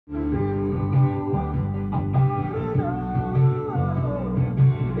Welcome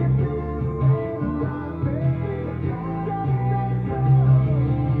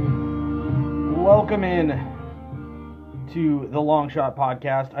in to the Long Shot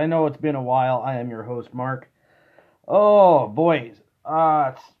Podcast. I know it's been a while. I am your host, Mark. Oh, boys. We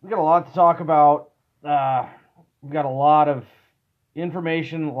got a lot to talk about. We've got a lot of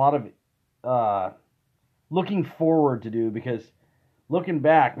information, a lot of looking forward to do, because looking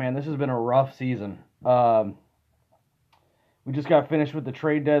back, man, this has been a rough season. We just got finished with the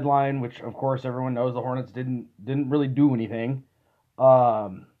trade deadline, which, of course, everyone knows the Hornets didn't really do anything.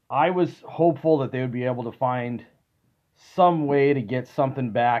 I was hopeful that they would be able to find some way to get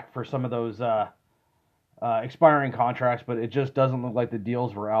something back for some of those expiring contracts, but it just doesn't look like the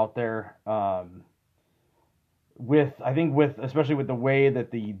deals were out there. Especially with the way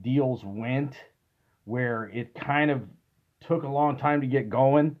that the deals went, where it kind of took a long time to get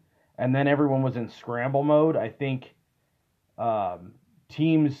going, and then everyone was in scramble mode. I think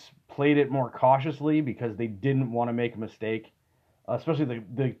teams played it more cautiously because they didn't want to make a mistake. Especially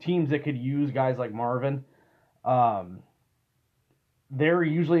the teams that could use guys like Marvin, they're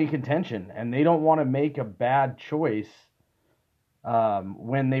usually in contention, and they don't want to make a bad choice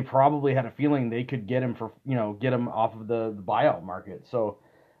when they probably had a feeling they could get him off of the buyout market. So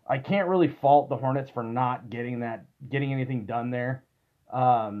I can't really fault the Hornets for not getting anything done there.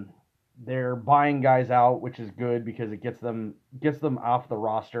 They're buying guys out, which is good because it gets them off the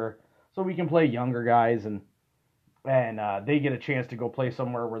roster, so we can play younger guys and they get a chance to go play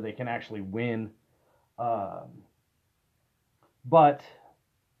somewhere where they can actually win. But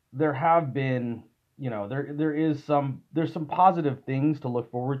there have been, there's some positive things to look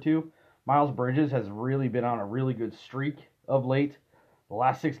forward to. Miles Bridges has really been on a really good streak of late. The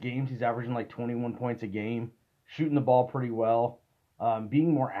last 6 games, he's averaging like 21 points a game, shooting the ball pretty well,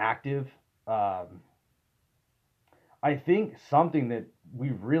 being more active. I think something that we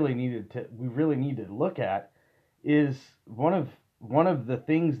really need to look at is one of the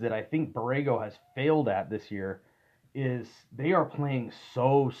things that I think Borrego has failed at this year is they are playing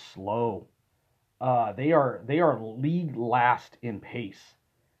so slow. They are league last in pace,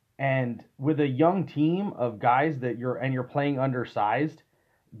 and with a young team of guys that you're playing undersized,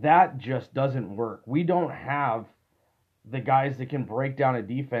 that just doesn't work. We don't have the guys that can break down a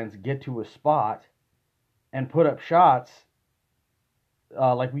defense, get to a spot, and put up shots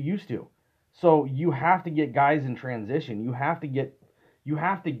like we used to. So you have to get guys in transition. You have to get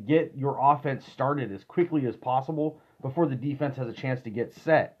your offense started as quickly as possible before the defense has a chance to get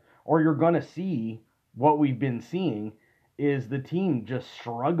set. Or you're going to see what we've been seeing is the team just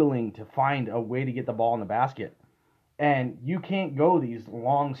struggling to find a way to get the ball in the basket. And you can't go these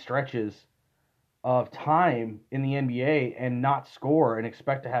long stretches of time in the NBA and not score and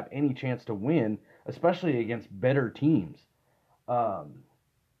expect to have any chance to win, especially against better teams.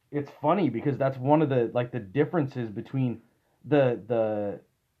 It's funny because that's one of the differences between the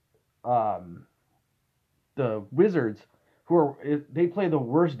Wizards, they play the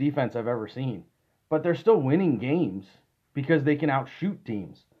worst defense I've ever seen, but they're still winning games because they can outshoot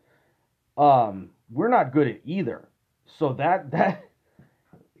teams. We're not good at either. So that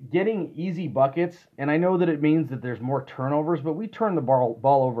getting easy buckets, and I know that it means that there's more turnovers, but we turn the ball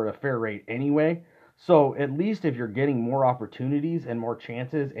over at a fair rate anyway. So at least if you're getting more opportunities and more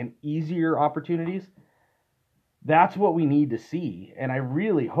chances and easier opportunities, that's what we need to see. And I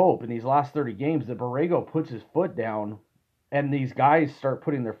really hope in these last 30 games that Borrego puts his foot down and these guys start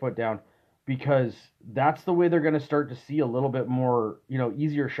putting their foot down, because that's the way they're going to start to see a little bit more,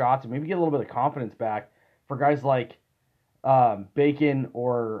 easier shots and maybe get a little bit of confidence back for guys like Bacon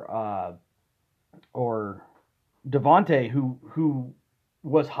or Devontae, who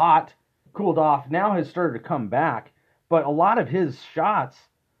was hot, cooled off, now has started to come back. But a lot of his shots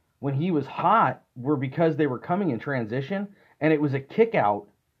when he was hot were because they were coming in transition, and it was a kick out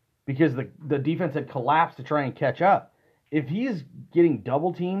because the defense had collapsed to try and catch up. If he's getting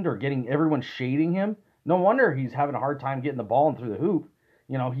double teamed or getting everyone shading him, no wonder he's having a hard time getting the ball in through the hoop.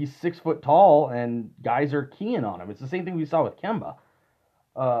 He's 6 foot tall and guys are keying on him. It's the same thing we saw with Kemba.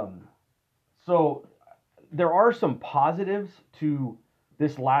 So there are some positives to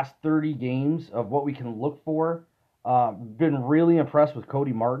this last 30 games of what we can look for. Been really impressed with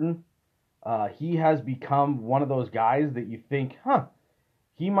Cody Martin. He has become one of those guys that you think,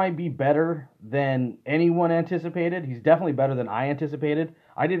 he might be better than anyone anticipated. He's definitely better than I anticipated.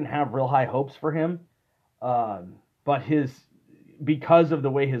 I didn't have real high hopes for him. But because of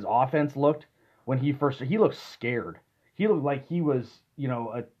the way his offense looked when he looked scared. He looked like he was,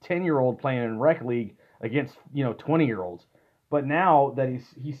 a 10-year-old playing in rec league against, 20-year-olds. But now that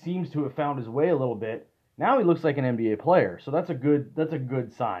he seems to have found his way a little bit, now he looks like an NBA player. So that's a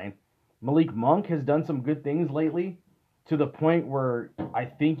good sign. Malik Monk has done some good things lately, to the point where I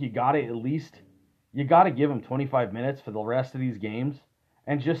think you got to give him 25 minutes for the rest of these games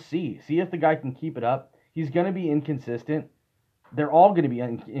and just see if the guy can keep it up. He's going to be inconsistent. They're all going to be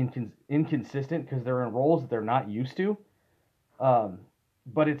inconsistent because they're in roles that they're not used to.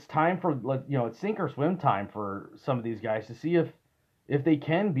 But it's time for, it's sink or swim time for some of these guys to see if they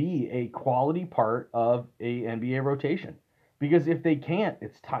can be a quality part of a NBA rotation. Because if they can't,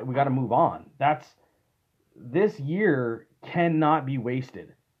 it's time. We got to move on. This year cannot be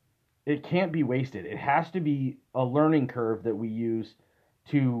wasted. It can't be wasted. It has to be a learning curve that we use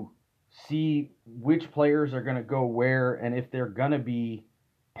to see which players are going to go where and if they're going to be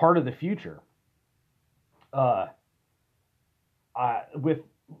part of the future. With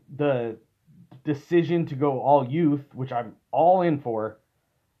the decision to go all youth, which I'm all in for,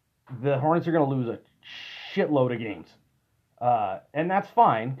 the Hornets are going to lose a shitload of games. And that's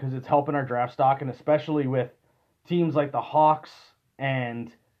fine because it's helping our draft stock, and especially with teams like the Hawks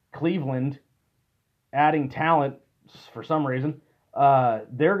and Cleveland adding talent for some reason,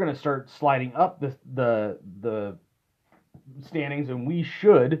 they're going to start sliding up the standings, and we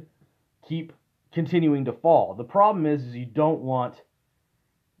should keep continuing to fall. The problem is you don't want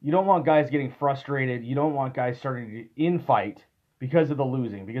guys getting frustrated. You don't want guys starting to infight because of the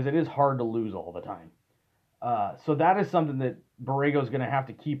losing, because it is hard to lose all the time. So that is something that Borrego's going to have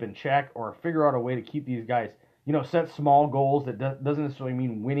to keep in check, or figure out a way to keep these guys, set small goals that doesn't necessarily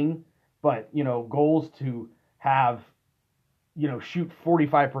mean winning, but, goals to have, shoot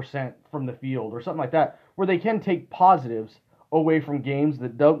 45% from the field or something like that, where they can take positives away from games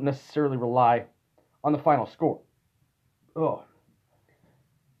that don't necessarily rely on the final score.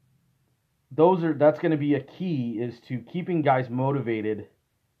 That's going to be a key, is to keeping guys motivated,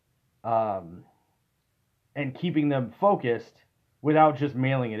 and keeping them focused without just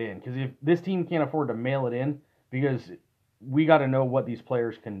mailing it in. Because if this team can't afford to mail it in, because we got to know what these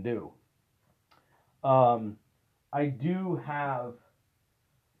players can do. I do have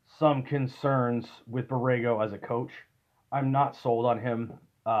some concerns with Borrego as a coach. I'm not sold on him.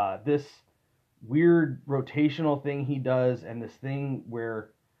 This weird rotational thing he does, and this thing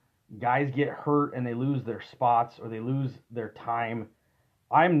where guys get hurt and they lose their spots or they lose their time,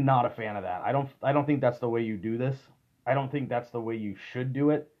 I'm not a fan of that. I don't think that's the way you do this. I don't think that's the way you should do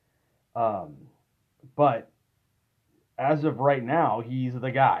it. But as of right now, he's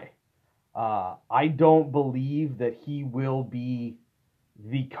the guy. I don't believe that he will be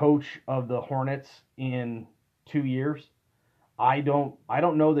the coach of the Hornets in 2 years. I don't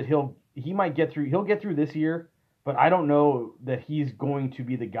know that he'll get through this year, but I don't know that he's going to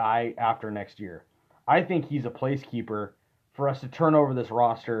be the guy after next year. I think he's a placekeeper for us to turn over this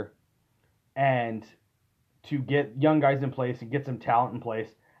roster and to get young guys in place and get some talent in place.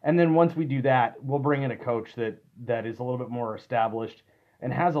 And then once we do that, we'll bring in a coach that is a little bit more established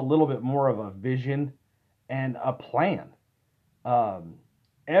and has a little bit more of a vision and a plan.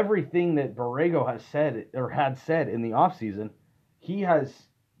 Everything that Borrego has said or had said in the offseason, he has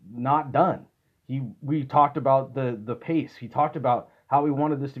not done. We talked about the pace. He talked about how we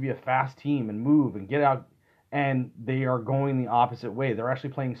wanted this to be a fast team and move and get out, and they are going the opposite way. They're actually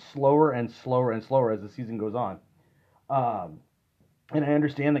playing slower and slower and slower as the season goes on. And I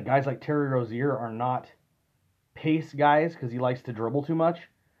understand that guys like Terry Rozier are not pace guys because he likes to dribble too much.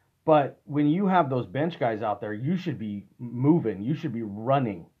 But when you have those bench guys out there, you should be moving. You should be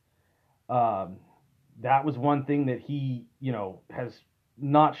running. That was one thing that he, has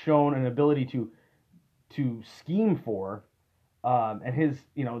not shown an ability to scheme for. And his,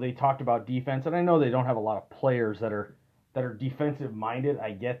 they talked about defense, and I know they don't have a lot of players that are defensive minded.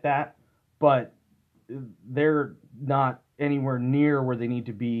 I get that, but they're not anywhere near where they need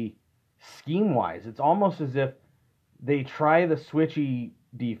to be scheme wise. It's almost as if they try the switchy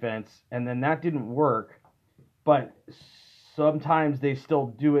defense and then that didn't work, but sometimes they still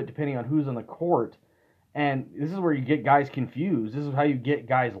do it depending on who's on the court. And this is where you get guys confused. This is how you get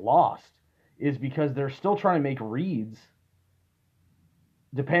guys lost, is because they're still trying to make reads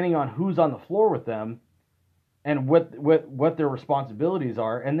depending on who's on the floor with them and what their responsibilities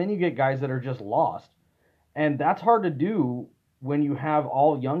are. And then you get guys that are just lost. And that's hard to do when you have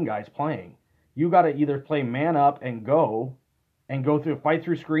all young guys playing. You got to either play man up and go through, fight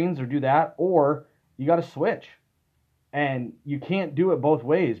through screens or do that, or you got to switch. And you can't do it both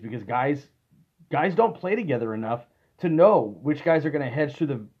ways because guys don't play together enough to know which guys are going to hedge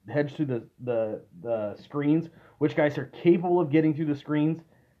through the screens, which guys are capable of getting through the screens,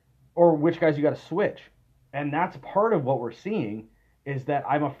 or which guys you got to switch. And that's part of what we're seeing is that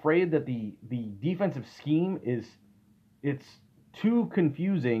I'm afraid that the defensive scheme is it's too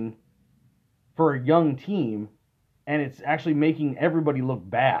confusing for a young team, and it's actually making everybody look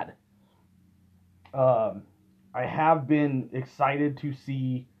bad. Um, I have been excited to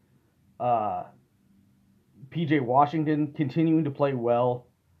see uh, PJ Washington continuing to play well.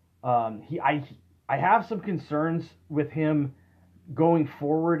 I have some concerns with him going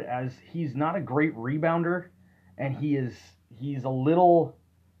forward as he's not a great rebounder, and he's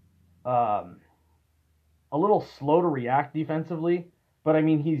um, a little slow to react defensively. But I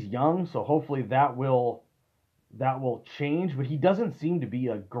mean, he's young, so hopefully that will change. But he doesn't seem to be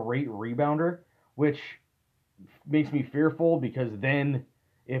a great rebounder, which makes me fearful because then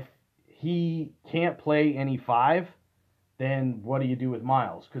if he can't play any five, then what do you do with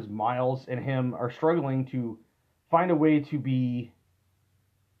Miles? Because Miles and him are struggling to find a way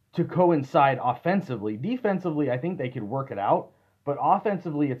to coincide offensively. Defensively, I think they could work it out, but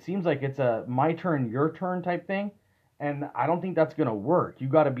offensively, it seems like it's a my turn, your turn type thing, and I don't think that's going to work. You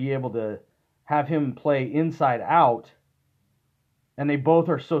got to be able to have him play inside out, and they both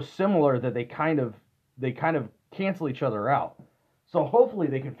are so similar that they kind of cancel each other out. So hopefully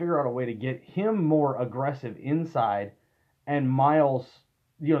they can figure out a way to get him more aggressive inside, and Miles,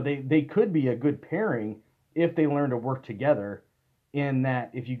 they could be a good pairing if they learn to work together. In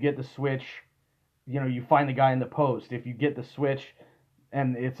that, if you get the switch, you find the guy in the post. If you get the switch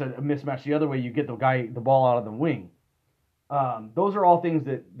and it's a mismatch the other way, you get the ball out of the wing. Those are all things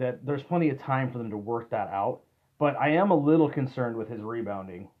that there's plenty of time for them to work that out. But I am a little concerned with his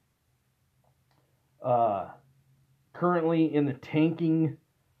rebounding. Uh, Currently in the tanking,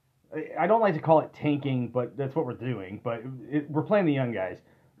 I don't like to call it tanking, but that's what we're doing. But we're playing the young guys.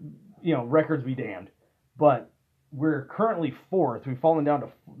 Records be damned. But we're currently fourth. We've fallen down to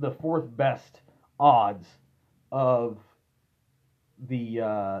the fourth best odds of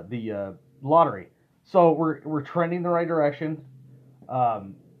the lottery. So we're trending the right direction.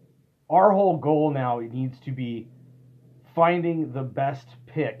 Um, our whole goal now needs to be finding the best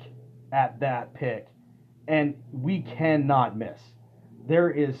pick at that pick, and we cannot miss.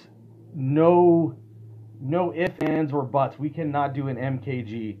 There is no ifs, ands, or buts. We cannot do an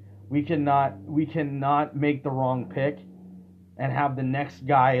MKG. We cannot make the wrong pick and have the next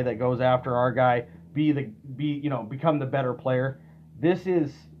guy that goes after our guy become the better player. This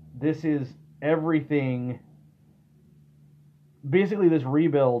is everything. Basically, this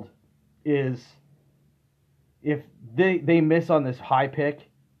rebuild is if they miss on this high pick,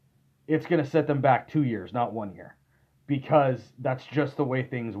 it's going to set them back 2 years, not 1 year, because that's just the way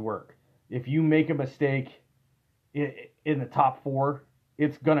things work. If you make a mistake in the top four,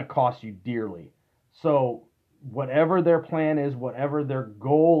 it's going to cost you dearly. So whatever their plan is, whatever their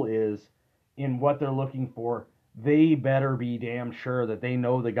goal is in what they're looking for, they better be damn sure that they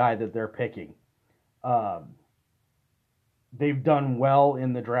know the guy that they're picking. Um, they've done well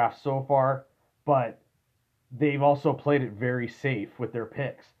in the draft so far, but they've also played it very safe with their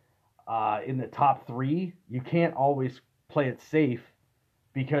picks. In the top three, you can't always play it safe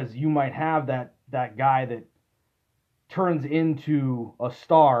because you might have that guy that turns into a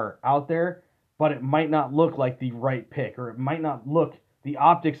star out there, but it might not look like the right pick, or it might not look, the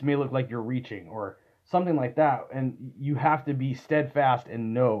optics may look like you're reaching, or something like that. And you have to be steadfast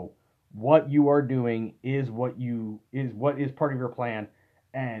and know what you are doing is what is part of your plan,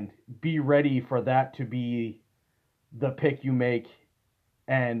 and be ready for that to be the pick you make.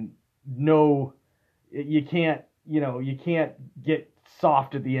 And no, you can't get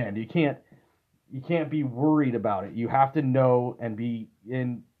soft at the end. You can't be worried about it. You have to know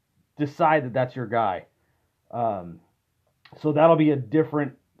and decide that that's your guy. So that'll be a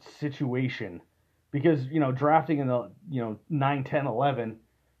different situation because drafting in the 9, 10, 11,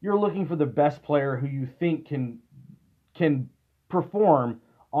 you're looking for the best player who you think can perform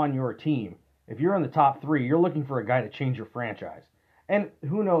on your team. If you're in the top three, you're looking for a guy to change your franchise. And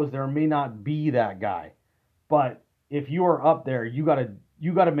who knows, there may not be that guy. But if you are up there, you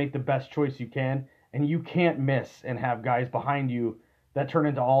gotta make the best choice you can, and you can't miss and have guys behind you that turn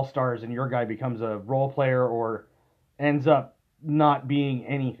into all-stars and your guy becomes a role player or ends up not being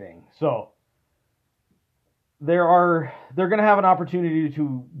anything. So they're going to have an opportunity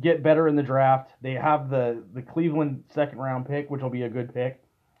to get better in the draft. They have the Cleveland second round pick, which will be a good pick.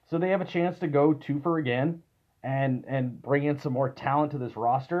 So they have a chance to go two for again and bring in some more talent to this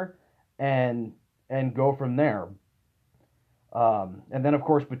roster and go from there. And then of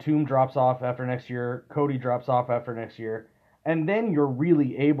course Batum drops off after next year, Cody drops off after next year, and then you're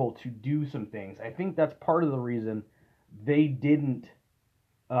really able to do some things. I think that's part of the reason they didn't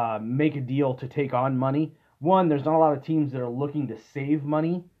make a deal to take on money, one, there's not a lot of teams that are looking to save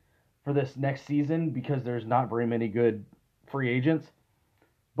money for this next season because there's not very many good free agents.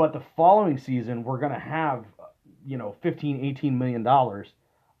 But the following season, we're going to have, 15, $18 million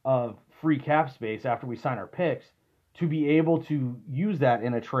of free cap space after we sign our picks to be able to use that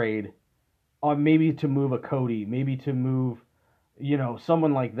in a trade on maybe to move a Cody, maybe to move,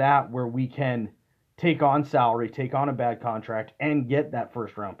 someone like that where we can take on salary, take on a bad contract, and get that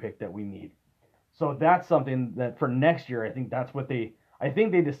first round pick that we need. So that's something that for next year, I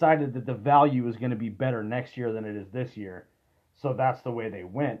think they decided that the value is going to be better next year than it is this year. So that's the way they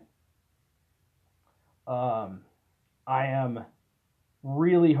went. I am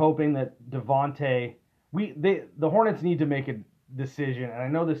really hoping that Devontae, the Hornets need to make a decision, and I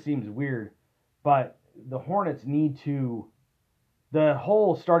know this seems weird, but the Hornets need to. The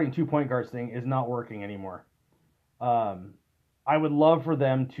whole starting 2 point guards thing is not working anymore. I would love for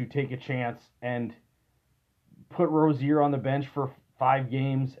them to take a chance and put Rozier on the bench for 5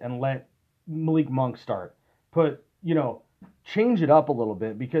 games and let Malik Monk start. Change it up a little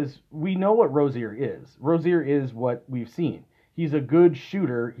bit because we know what Rozier is. Rozier is what we've seen. He's a good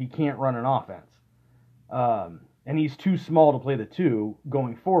shooter. He can't run an offense. And he's too small to play the 2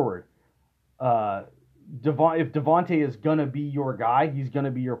 going forward. If Devontae is going to be your guy, he's going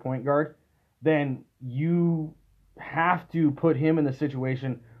to be your point guard, then you have to put him in the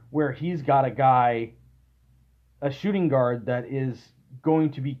situation where he's got a shooting guard that is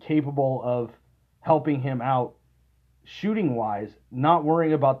going to be capable of helping him out shooting wise, not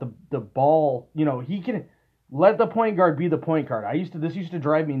worrying about the ball. He can let the point guard be the point guard. This used to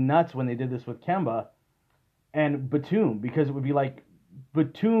drive me nuts when they did this with Kemba and Batum, because it would be like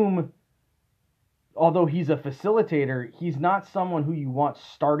Batum, although he's a facilitator, he's not someone who you want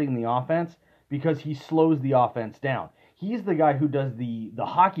starting the offense because he slows the offense down. He's the guy who does the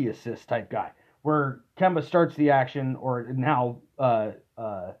hockey assist type guy, where Kemba starts the action, or now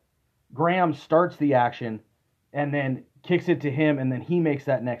Graham starts the action and then kicks it to him, and then he makes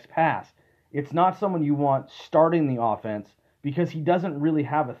that next pass. It's not someone you want starting the offense because he doesn't really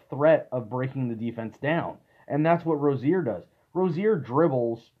have a threat of breaking the defense down. And that's what Rozier does. Rozier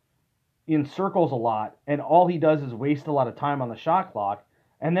dribbles in circles a lot, and all he does is waste a lot of time on the shot clock,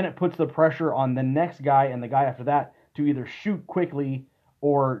 and then it puts the pressure on the next guy and the guy after that to either shoot quickly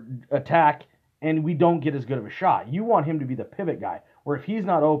or attack, and we don't get as good of a shot. You want him to be the pivot guy, where if he's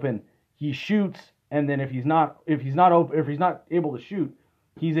not open, he shoots, and then if he's not able to shoot,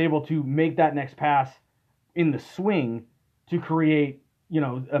 he's able to make that next pass in the swing to create,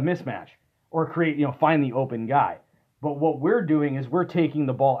 a mismatch or create, find the open guy. But what we're doing is we're taking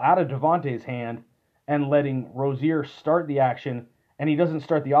the ball out of Devontae's hand and letting Rozier start the action, and he doesn't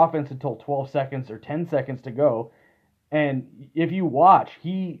start the offense until 12 seconds or 10 seconds to go. And if you watch,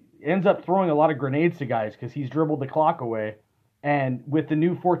 he ends up throwing a lot of grenades to guys because he's dribbled the clock away. And with the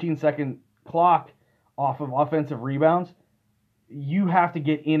new 14-second clock off of offensive rebounds, you have to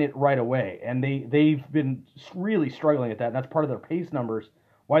get in it right away. And they've been really struggling at that. And that's part of their pace numbers.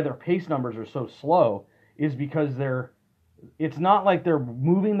 Why their pace numbers are so slow is because it's not like they're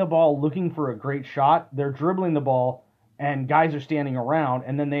moving the ball looking for a great shot. They're dribbling the ball and guys are standing around,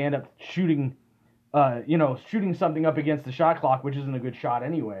 and then they end up shooting something up against the shot clock, which isn't a good shot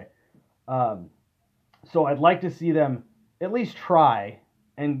anyway. So I'd like to see them at least try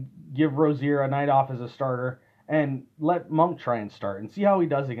and give Rozier a night off as a starter and let Monk try and start and see how he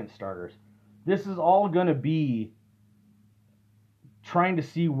does against starters. This is all going to be trying to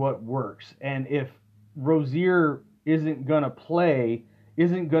see what works. And if Rozier isn't going to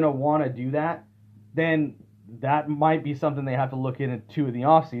want to do that, then that might be something they have to look into in the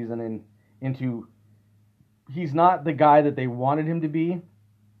offseason and into. He's not the guy that they wanted him to be.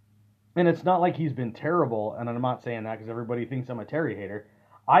 And it's not like he's been terrible, and I'm not saying that because everybody thinks I'm a Terry hater.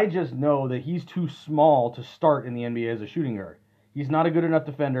 I just know that he's too small to start in the NBA as a shooting guard. He's not a good enough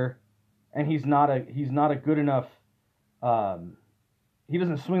defender, and he's not a good enough. He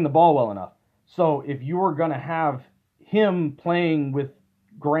doesn't swing the ball well enough. So if you are going to have him playing with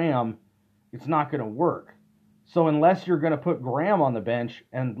Graham, it's not going to work. So unless you're going to put Graham on the bench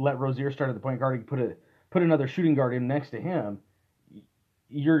and let Rozier start at the point guard and put another shooting guard in next to him,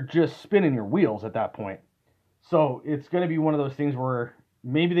 you're just spinning your wheels at that point. So it's going to be one of those things where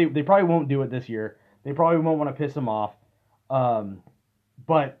maybe they probably won't do it this year. They probably won't want to piss him off.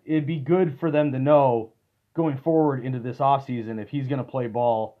 But it'd be good for them to know going forward into this offseason if he's going to play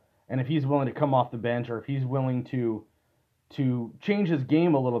ball and if he's willing to come off the bench or if he's willing to change his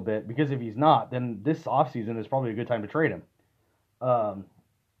game a little bit. Because if he's not, then this offseason is probably a good time to trade him.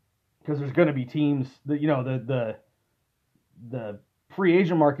 Because there's going to be teams that, the free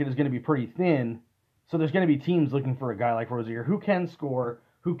agent market is going to be pretty thin. So there's going to be teams looking for a guy like Rozier who can score,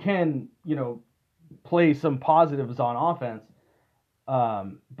 who can, play some positives on offense.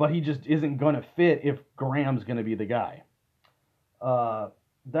 But he just isn't going to fit if Graham's going to be the guy.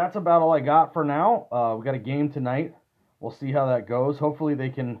 That's about all I got for now. We got a game tonight. We'll see how that goes. Hopefully they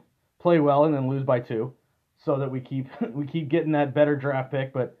can play well and then lose by 2, so that we keep getting that better draft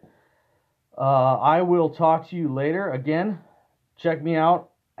pick. But I will talk to you later. Again, check me out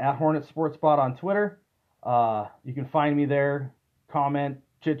at Hornet Sports Spot on Twitter. You can find me there, comment,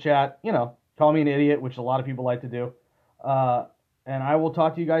 chit chat, call me an idiot, which a lot of people like to do. And I will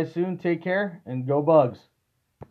talk to you guys soon. Take care and go Bugs.